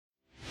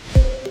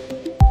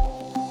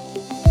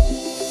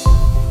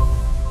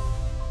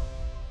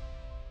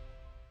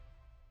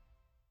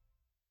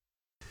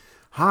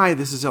Hi,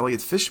 this is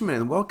Elliot Fishman,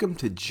 and welcome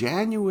to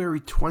January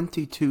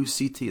 22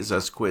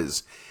 CTisus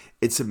quiz.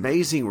 It's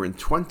amazing, we're in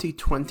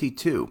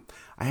 2022.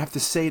 I have to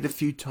say it a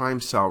few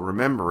times so I'll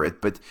remember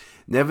it, but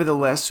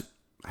nevertheless,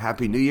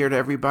 Happy New Year to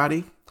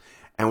everybody.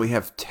 And we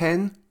have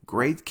 10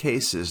 great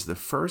cases, the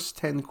first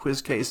 10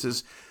 quiz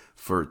cases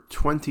for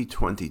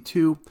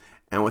 2022.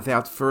 And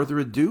without further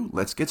ado,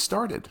 let's get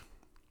started.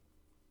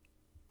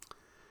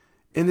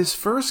 In this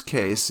first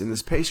case, in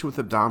this patient with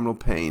abdominal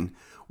pain,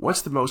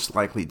 what's the most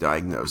likely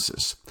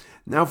diagnosis?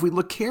 Now, if we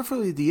look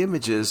carefully at the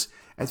images,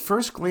 at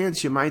first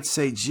glance you might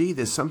say, gee,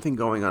 there's something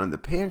going on in the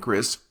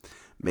pancreas.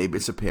 Maybe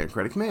it's a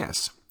pancreatic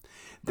mass.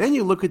 Then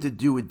you look at the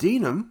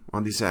duodenum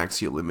on these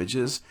axial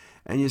images,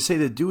 and you say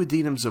the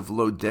duodenum's of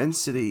low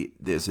density.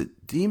 There's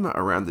edema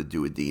around the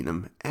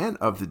duodenum and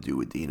of the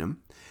duodenum.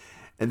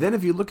 And then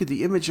if you look at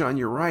the image on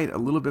your right a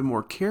little bit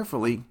more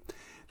carefully,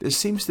 there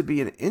seems to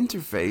be an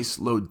interface,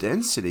 low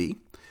density,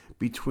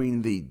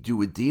 between the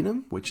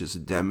duodenum, which is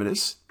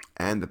edematous,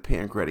 and the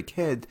pancreatic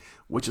head,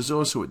 which is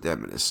also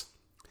edematous.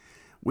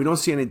 We don't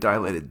see any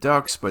dilated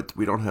ducts, but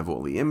we don't have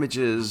all the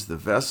images. The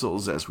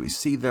vessels, as we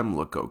see them,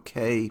 look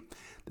okay.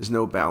 There's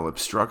no bowel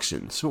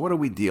obstruction. So what are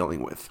we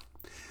dealing with?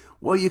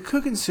 Well, you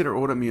could consider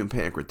autoimmune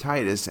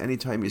pancreatitis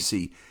anytime you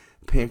see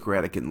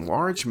pancreatic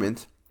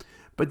enlargement,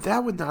 but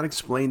that would not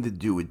explain the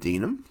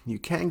duodenum. You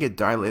can get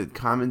dilated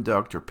common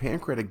duct or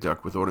pancreatic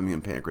duct with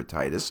autoimmune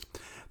pancreatitis,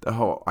 the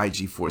whole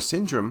IG4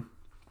 syndrome,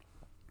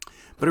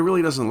 but it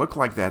really doesn't look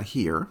like that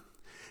here.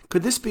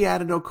 Could this be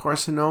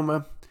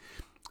adenocarcinoma?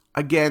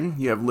 Again,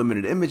 you have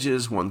limited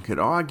images, one could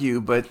argue,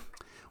 but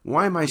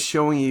why am I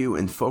showing you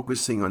and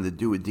focusing on the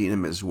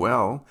duodenum as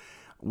well?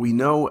 We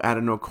know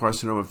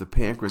adenocarcinoma of the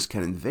pancreas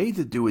can invade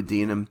the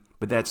duodenum,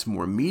 but that's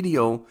more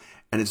medial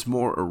and it's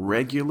more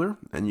irregular,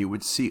 and you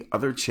would see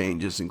other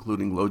changes,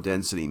 including low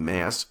density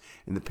mass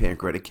in the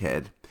pancreatic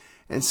head.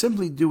 And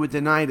simply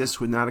duodenitis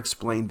would not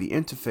explain the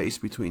interface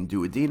between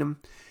duodenum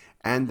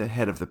and the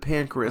head of the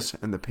pancreas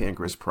and the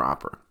pancreas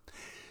proper.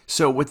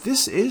 So what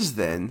this is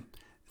then,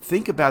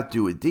 think about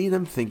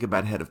duodenum, think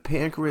about head of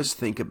pancreas,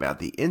 think about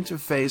the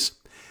interface,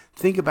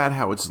 think about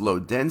how it's low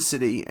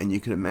density, and you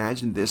can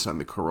imagine this on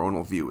the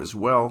coronal view as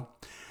well.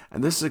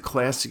 And this is a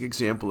classic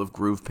example of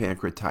groove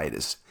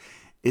pancreatitis.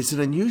 It's an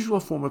unusual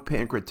form of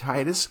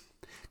pancreatitis,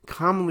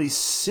 commonly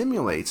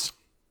simulates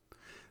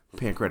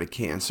pancreatic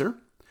cancer.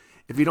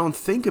 If you don't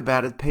think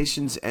about it,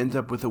 patients end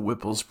up with a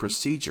Whipple's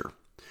procedure.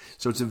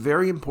 So it's a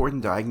very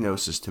important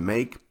diagnosis to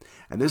make,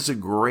 and this is a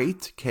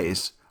great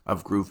case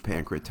of groove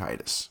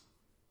pancreatitis.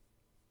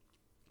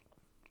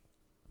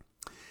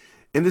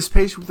 In this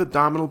patient with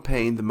abdominal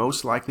pain, the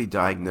most likely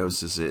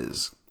diagnosis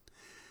is,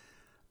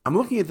 I'm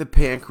looking at the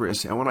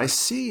pancreas, and what I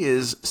see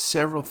is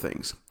several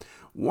things.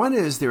 One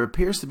is there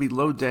appears to be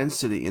low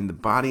density in the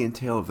body and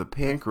tail of the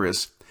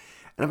pancreas,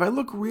 and if I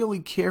look really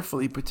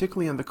carefully,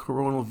 particularly on the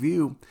coronal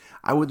view,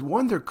 I would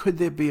wonder, could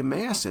there be a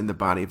mass in the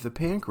body of the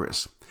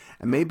pancreas?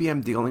 And maybe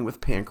I'm dealing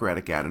with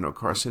pancreatic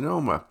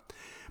adenocarcinoma.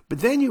 But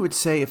then you would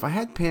say, if I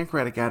had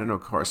pancreatic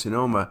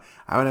adenocarcinoma,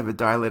 I would have a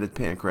dilated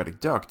pancreatic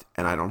duct,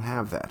 and I don't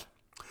have that.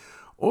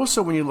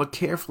 Also, when you look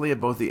carefully at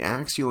both the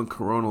axial and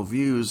coronal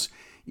views,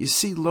 you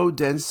see low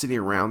density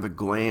around the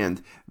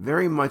gland,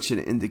 very much an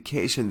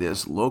indication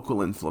there's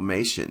local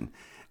inflammation.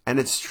 And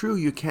it's true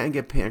you can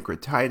get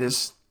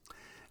pancreatitis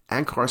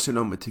and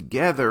carcinoma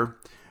together,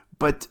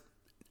 but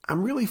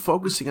I'm really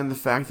focusing on the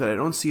fact that I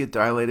don't see a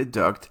dilated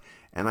duct,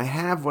 and I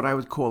have what I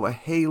would call a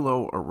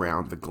halo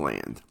around the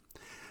gland.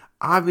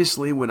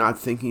 Obviously, we're not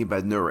thinking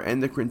about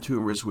neuroendocrine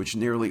tumors, which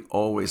nearly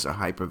always are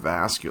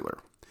hypervascular.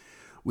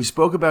 We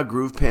spoke about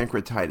groove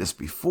pancreatitis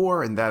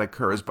before, and that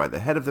occurs by the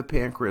head of the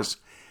pancreas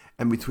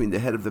and between the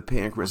head of the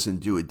pancreas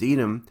and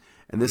duodenum,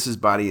 and this is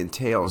body and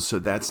tail, so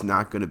that's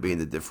not going to be in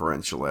the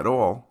differential at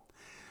all.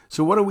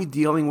 So what are we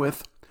dealing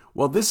with?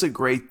 Well, this is a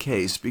great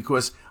case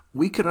because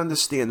we could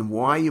understand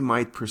why you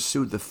might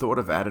pursue the thought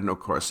of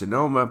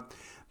adenocarcinoma.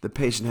 The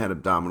patient had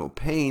abdominal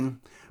pain,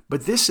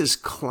 but this is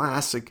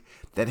classic,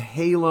 that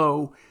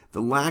halo,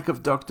 the lack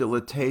of duct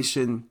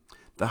dilatation,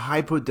 the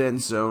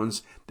hypodense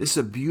zones. This is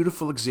a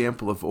beautiful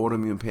example of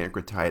autoimmune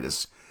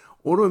pancreatitis.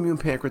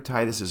 Autoimmune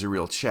pancreatitis is a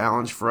real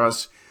challenge for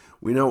us.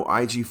 We know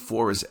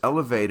IG4 is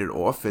elevated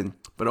often,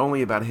 but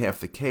only about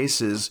half the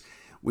cases.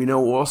 We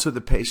know also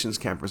the patients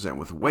can present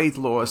with weight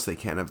loss, they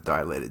can have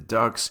dilated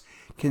ducts,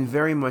 can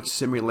very much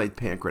simulate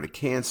pancreatic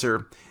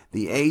cancer.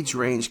 The age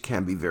range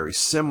can be very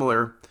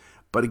similar,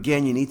 but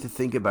again, you need to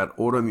think about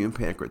autoimmune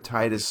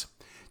pancreatitis.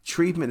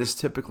 Treatment is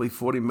typically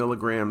 40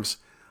 milligrams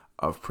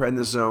of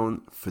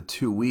prednisone for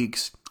 2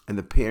 weeks, and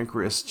the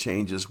pancreas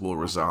changes will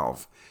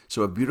resolve.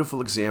 So a beautiful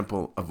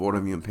example of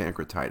autoimmune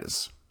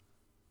pancreatitis.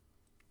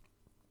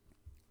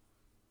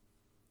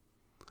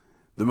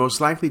 The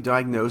most likely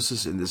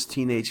diagnosis in this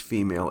teenage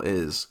female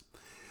is,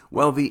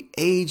 well, the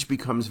age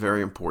becomes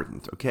very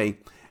important, okay?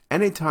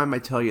 Anytime I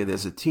tell you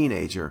there's a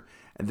teenager,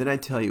 and then I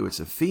tell you it's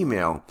a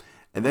female,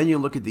 and then you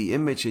look at the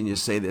image and you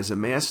say there's a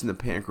mass in the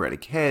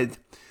pancreatic head,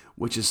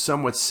 which is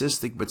somewhat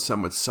cystic but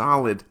somewhat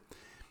solid,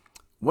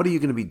 what are you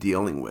going to be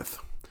dealing with?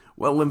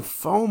 Well,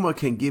 lymphoma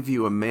can give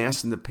you a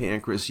mass in the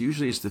pancreas.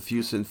 Usually it's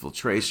diffuse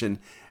infiltration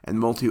and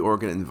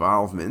multi-organ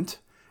involvement.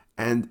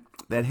 And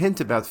that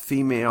hint about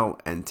female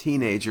and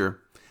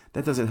teenager,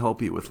 that doesn't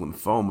help you with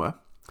lymphoma.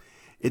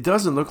 It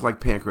doesn't look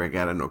like pancreatic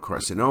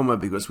adenocarcinoma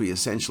because we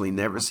essentially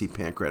never see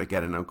pancreatic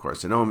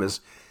adenocarcinomas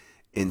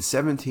in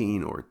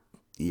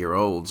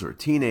 17-year-olds or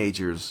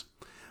teenagers.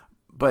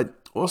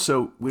 But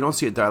also, we don't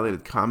see a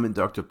dilated common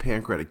duct or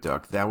pancreatic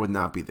duct. That would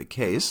not be the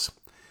case.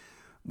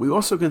 We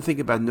also can think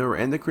about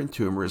neuroendocrine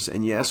tumors,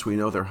 and yes, we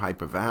know they're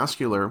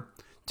hypervascular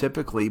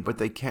typically, but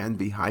they can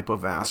be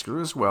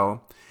hypovascular as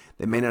well.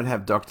 They may not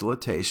have duct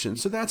dilatation,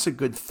 so that's a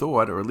good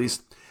thought, or at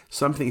least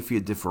something for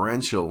your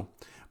differential.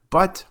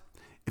 But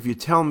if you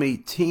tell me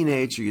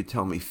teenage or you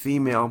tell me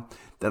female,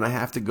 then I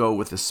have to go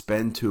with a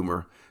SPEN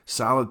tumor,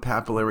 solid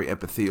papillary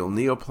epithelial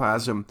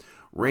neoplasm,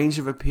 range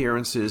of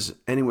appearances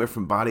anywhere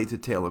from body to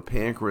tail of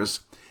pancreas.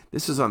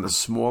 This is on the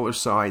smaller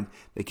side.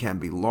 They can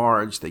be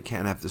large. They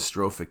can have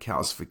dystrophic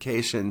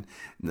calcification.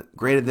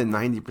 Greater than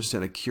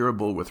 90% are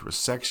curable with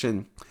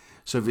resection.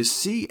 So if you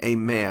see a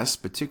mass,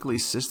 particularly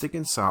cystic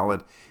and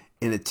solid,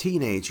 in a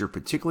teenager,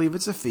 particularly if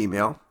it's a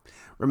female,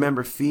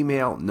 remember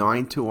female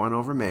 9-1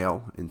 over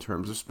male in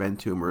terms of SPEN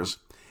tumors,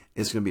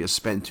 is going to be a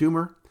SPEN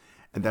tumor,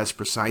 and that's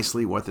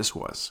precisely what this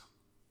was.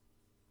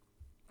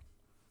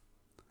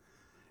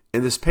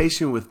 In this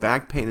patient with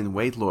back pain and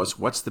weight loss,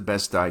 what's the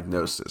best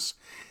diagnosis?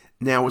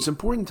 Now, what's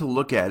important to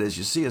look at is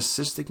you see a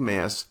cystic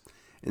mass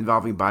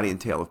involving body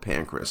and tail of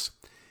pancreas.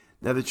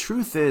 Now, the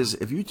truth is,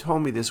 if you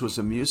told me this was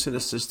a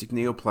mucinous cystic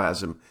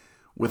neoplasm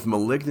with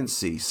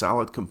malignancy,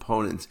 solid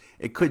components,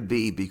 it could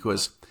be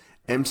because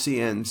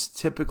MCNs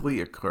typically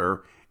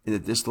occur in the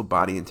distal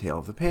body and tail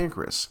of the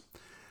pancreas.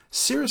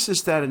 Serous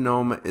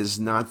cystadenoma is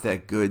not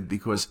that good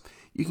because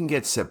you can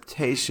get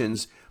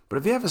septations, but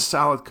if you have a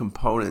solid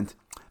component,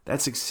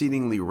 that's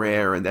exceedingly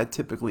rare, and that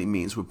typically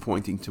means we're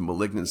pointing to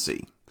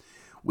malignancy.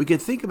 We can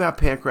think about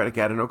pancreatic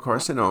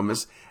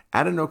adenocarcinomas.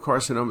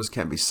 Adenocarcinomas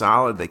can be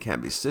solid, they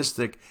can be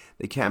cystic,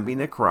 they can be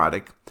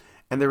necrotic,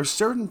 and there are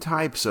certain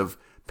types of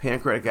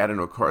pancreatic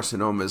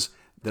adenocarcinomas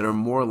that are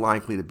more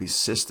likely to be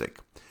cystic.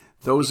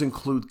 Those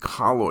include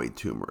colloid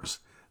tumors.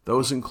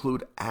 Those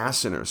include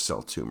acinar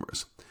cell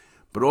tumors.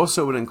 But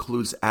also it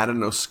includes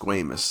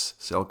adenosquamous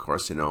cell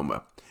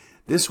carcinoma.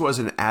 This was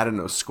an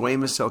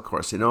adenosquamous cell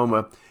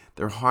carcinoma.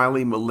 They're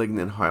highly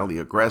malignant, highly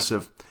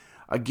aggressive.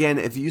 Again,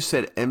 if you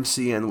said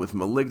MCN with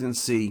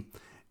malignancy,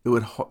 it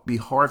would be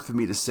hard for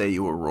me to say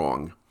you were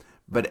wrong.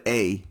 But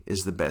A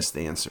is the best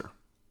answer.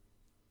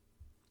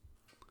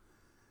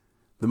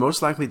 The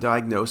most likely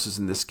diagnosis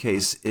in this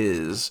case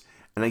is,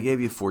 and I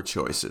gave you 4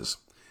 choices.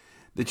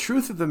 The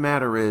truth of the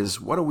matter is,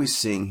 what are we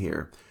seeing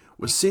here?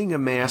 We're seeing a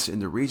mass in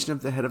the region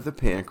of the head of the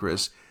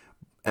pancreas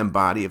and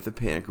body of the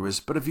pancreas,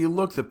 but if you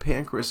look, the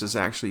pancreas is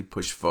actually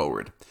pushed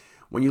forward.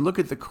 When you look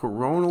at the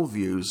coronal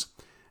views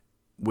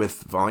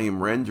with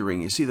volume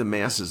rendering, you see the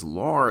mass is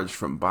large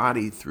from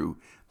body through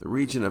the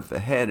region of the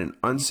head and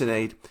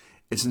uncinate.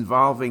 It's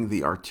involving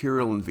the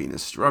arterial and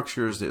venous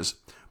structures. There's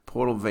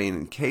portal vein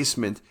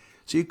encasement.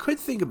 So you could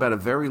think about a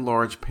very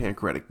large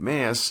pancreatic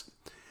mass,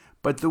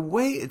 but the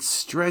way it's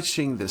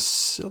stretching the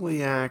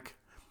celiac,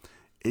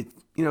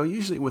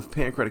 usually with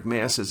pancreatic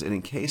masses, it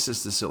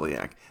encases the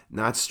celiac,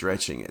 not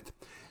stretching it.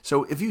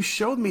 So if you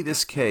showed me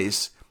this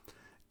case,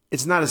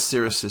 it's not a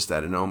serous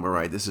cystadenoma,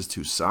 right? This is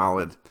too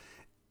solid.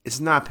 It's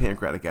not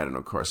pancreatic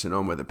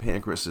adenocarcinoma. The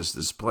pancreas is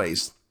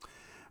displaced.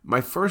 My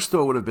first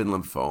thought would have been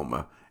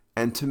lymphoma.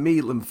 And to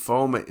me,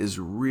 lymphoma is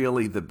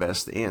really the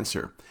best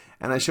answer.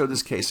 And I showed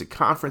this case at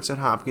conference at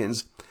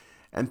Hopkins,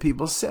 and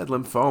people said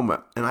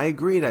lymphoma. And I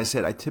agreed. I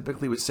said I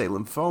typically would say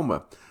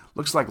lymphoma.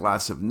 Looks like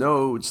lots of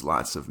nodes,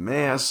 lots of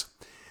mass.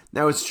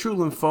 Now, it's true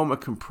lymphoma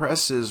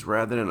compresses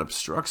rather than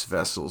obstructs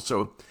vessels,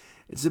 so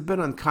it's a bit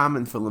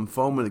uncommon for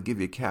lymphoma to give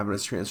you a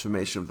cavernous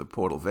transformation of the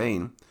portal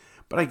vein,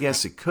 but I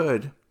guess it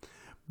could.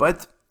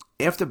 But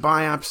after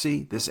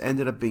biopsy, this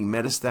ended up being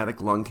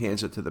metastatic lung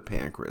cancer to the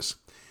pancreas.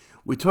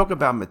 We talk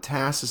about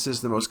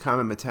metastasis. The most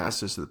common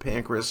metastasis to the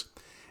pancreas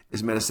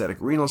is metastatic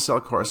renal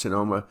cell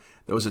carcinoma.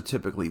 Those are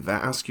typically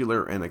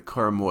vascular and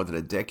occur more than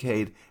a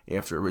decade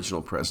after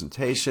original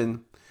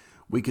presentation.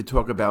 We could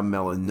talk about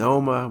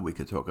melanoma. We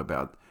could talk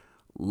about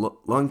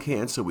lung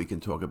cancer. We can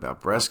talk about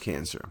breast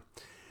cancer.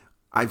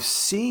 I've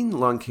seen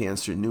lung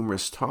cancer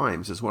numerous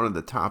times as one of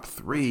the top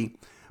 3,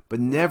 but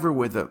never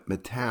where the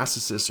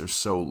metastases are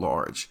so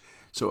large.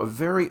 So a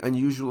very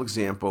unusual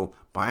example,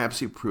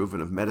 biopsy proven,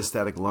 of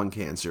metastatic lung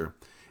cancer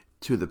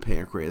to the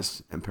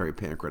pancreas and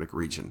peripancreatic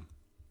region.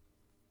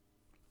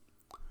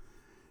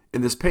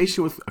 In this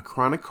patient with a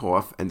chronic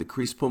cough and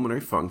decreased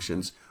pulmonary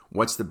functions,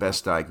 what's the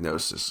best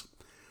diagnosis?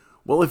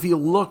 Well, if you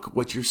look,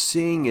 what you're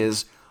seeing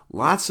is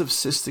lots of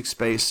cystic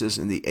spaces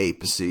in the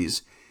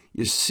apices.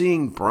 You're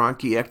seeing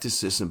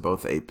bronchiectasis in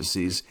both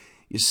apices.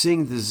 You're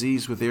seeing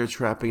disease with air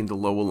trapping in the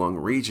lower lung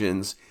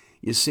regions.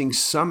 You're seeing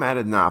some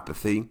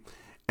adenopathy,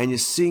 and you're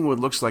seeing what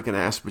looks like an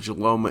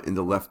aspergilloma in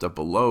the left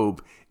upper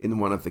lobe in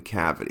one of the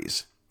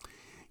cavities.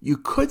 You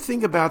could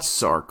think about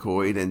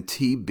sarcoid and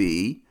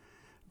TB,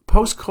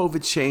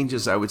 Post-COVID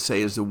changes, I would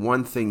say, is the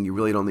one thing you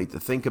really don't need to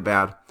think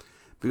about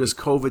because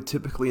COVID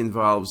typically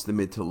involves the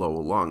mid to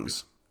lower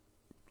lungs.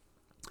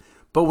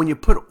 But when you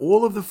put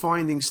all of the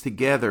findings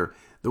together,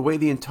 the way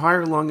the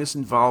entire lung is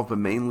involved, but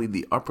mainly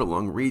the upper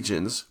lung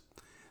regions,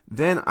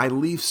 then I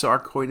leave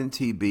sarcoid and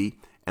TB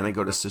and I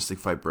go to cystic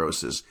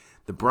fibrosis.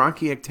 The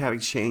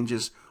bronchiectatic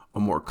changes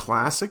are more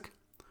classic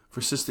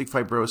for cystic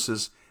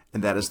fibrosis,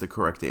 and that is the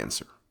correct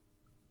answer.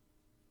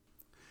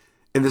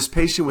 In this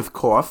patient with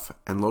cough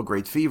and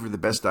low-grade fever, the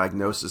best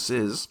diagnosis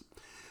is,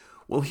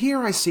 well,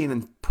 here I see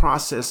in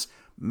process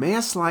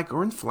mass-like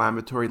or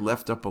inflammatory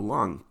left upper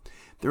lung.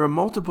 There are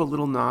multiple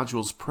little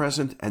nodules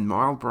present and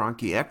mild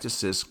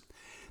bronchiectasis,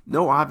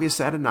 no obvious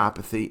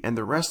adenopathy, and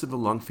the rest of the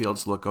lung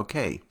fields look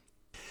okay.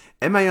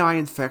 MAI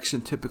infection,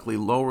 typically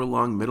lower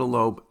lung, middle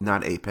lobe,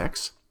 not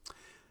apex.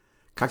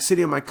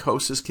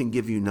 Coccidiomycosis can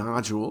give you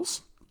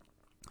nodules,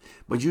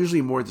 but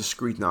usually more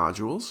discrete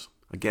nodules.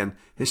 Again,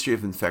 history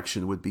of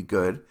infection would be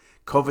good.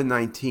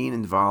 COVID-19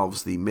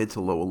 involves the mid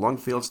to lower lung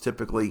fields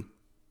typically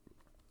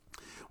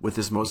with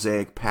this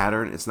mosaic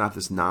pattern. It's not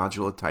this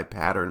nodular type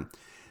pattern.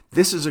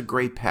 This is a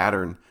great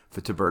pattern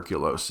for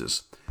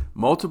tuberculosis.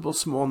 Multiple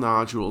small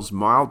nodules,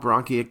 mild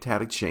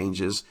bronchiectatic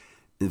changes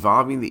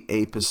involving the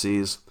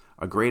apices,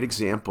 a great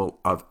example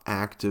of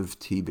active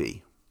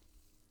TB.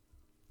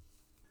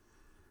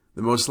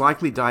 The most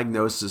likely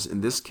diagnosis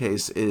in this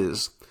case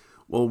is,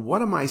 well,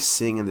 what am I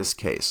seeing in this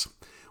case?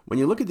 When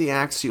you look at the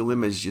axial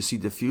image, you see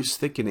diffuse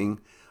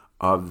thickening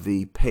of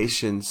the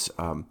patient's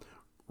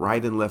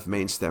right and left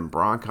main stem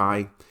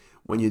bronchi.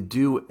 When you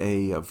do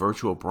a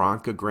virtual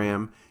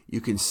bronchogram,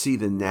 you can see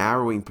the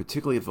narrowing,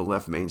 particularly of the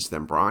left main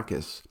stem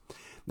bronchus.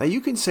 Now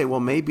you can say,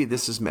 well, maybe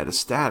this is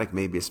metastatic.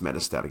 Maybe it's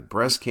metastatic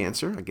breast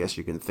cancer. I guess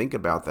you can think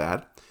about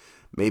that.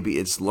 Maybe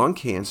it's lung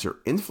cancer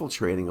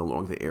infiltrating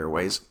along the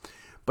airways.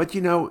 But you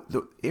know,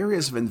 the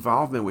areas of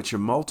involvement, which are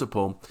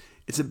multiple,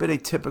 it's a bit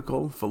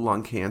atypical for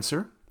lung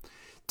cancer.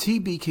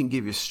 TB can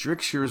give you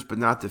strictures, but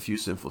not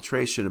diffuse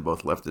infiltration of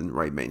both left and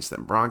right main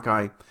stem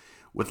bronchi,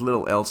 with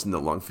little else in the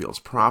lung fields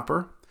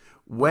proper.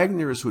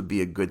 Wegener's would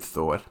be a good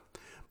thought.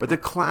 But the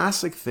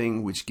classic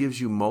thing, which gives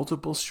you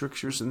multiple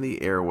strictures in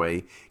the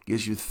airway,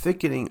 gives you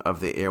thickening of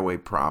the airway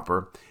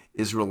proper,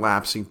 is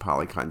relapsing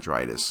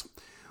polychondritis.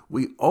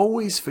 We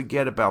always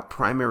forget about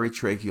primary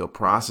tracheal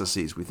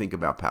processes. We think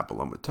about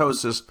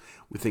papillomatosis,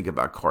 we think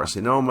about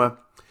carcinoma,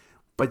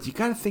 but you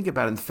got to think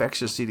about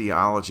infectious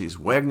etiologies.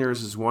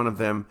 Wegener's is one of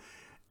them,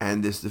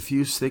 and this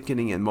diffuse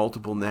thickening and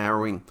multiple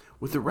narrowing,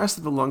 with the rest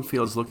of the lung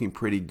fields looking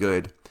pretty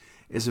good,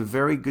 is a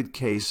very good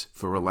case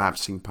for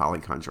relapsing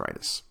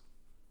polychondritis.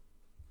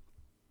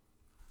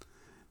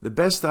 The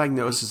best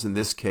diagnosis in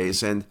this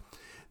case, and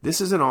this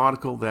is an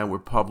article that we're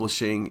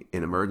publishing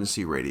in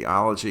Emergency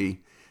Radiology.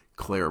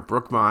 Claire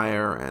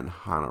Brookmeyer and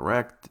Hannah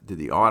Recht did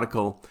the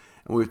article,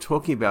 and we were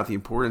talking about the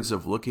importance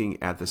of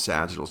looking at the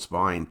sagittal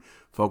spine,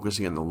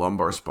 focusing on the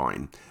lumbar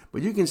spine.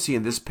 But you can see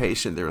in this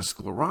patient there are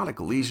sclerotic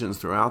lesions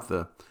throughout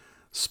the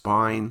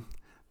spine.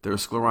 There are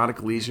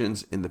sclerotic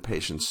lesions in the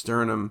patient's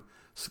sternum,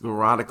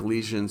 sclerotic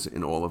lesions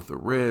in all of the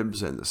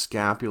ribs and the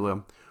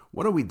scapula.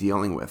 What are we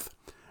dealing with?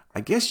 I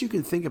guess you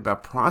can think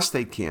about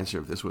prostate cancer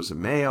if this was a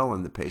male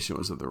and the patient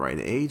was of the right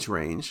age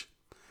range,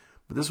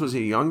 but this was a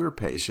younger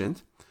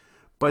patient.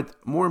 But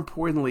more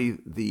importantly,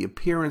 the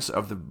appearance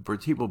of the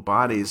vertebral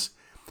bodies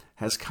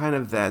has kind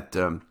of that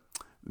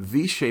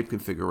V-shaped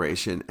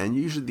configuration, and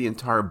usually the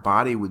entire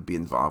body would be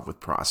involved with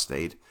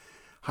prostate.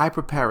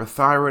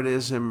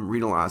 Hyperparathyroidism,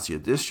 renal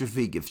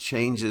osteodystrophy give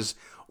changes.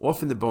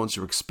 Often the bones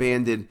are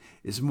expanded.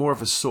 Is more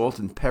of a salt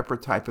and pepper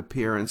type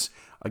appearance.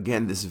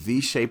 Again, this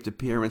V-shaped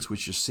appearance,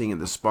 which you're seeing in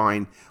the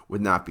spine,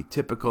 would not be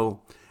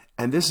typical.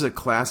 And this is a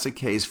classic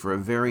case for a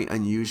very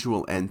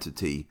unusual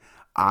entity,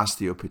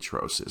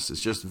 osteopetrosis. It's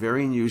just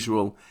very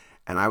unusual,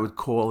 and I would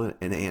call it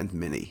an Aunt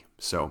Minnie.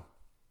 So,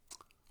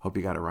 hope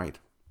you got it right.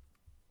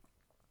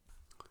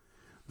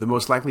 The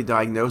most likely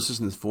diagnosis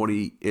in this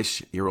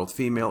 40-ish-year-old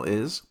female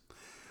is,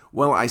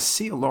 well, I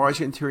see a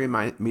large anterior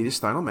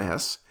mediastinal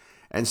mass,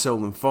 and so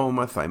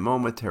lymphoma,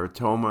 thymoma,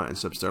 teratoma, and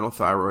substernal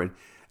thyroid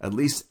at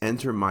least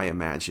enter my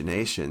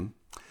imagination.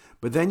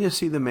 But then you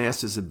see the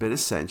mass is a bit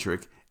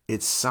eccentric,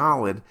 it's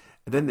solid,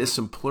 and then there's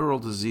some pleural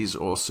disease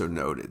also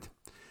noted.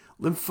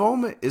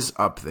 Lymphoma is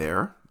up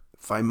there.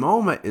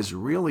 Thymoma is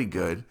really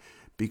good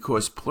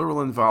because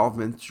pleural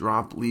involvement,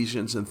 drop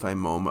lesions, and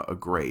thymoma are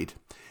great.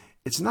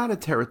 It's not a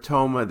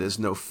teratoma, there's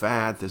no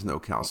fat, there's no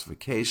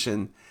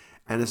calcification,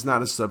 and it's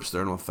not a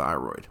substernal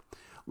thyroid.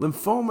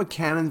 Lymphoma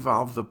can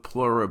involve the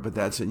pleura, but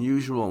that's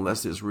unusual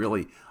unless there's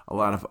really a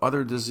lot of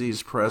other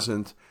disease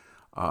present.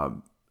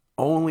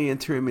 Only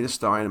anterior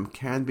mediastinum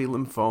can be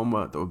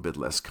lymphoma, though a bit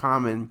less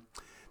common.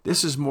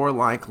 This is more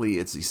likely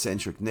its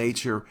eccentric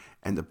nature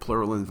and the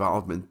pleural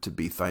involvement to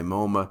be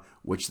thymoma,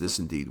 which this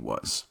indeed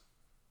was.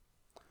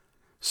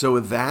 So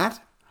with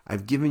that,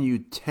 I've given you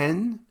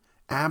 10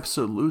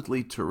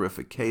 absolutely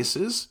terrific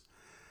cases.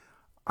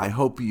 I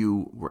hope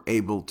you were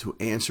able to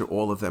answer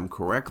all of them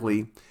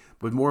correctly,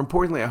 but more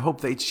importantly, I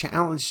hope they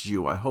challenged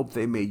you. I hope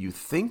they made you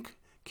think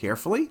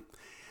carefully.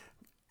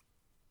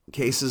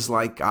 cases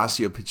like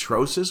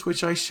osteopetrosis,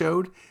 which I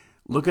showed,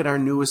 look at our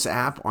newest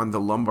app on the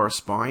lumbar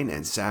spine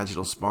and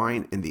sagittal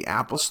spine in the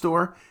Apple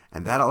Store,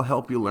 and that'll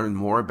help you learn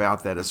more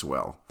about that as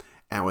well.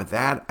 And with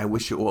that, I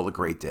wish you all a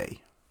great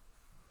day.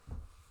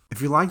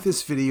 If you like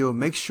this video,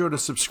 make sure to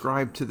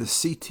subscribe to the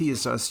CT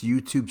is Us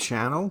YouTube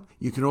channel.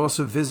 You can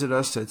also visit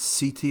us at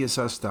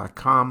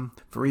ctisus.com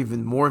for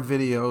even more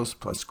videos,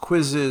 plus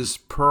quizzes,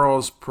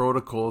 pearls,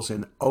 protocols,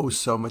 and oh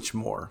so much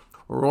more.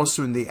 We're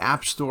also in the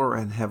App Store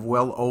and have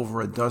well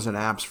over a dozen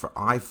apps for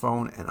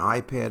iPhone and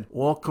iPad,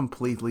 all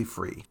completely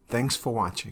free. Thanks for watching.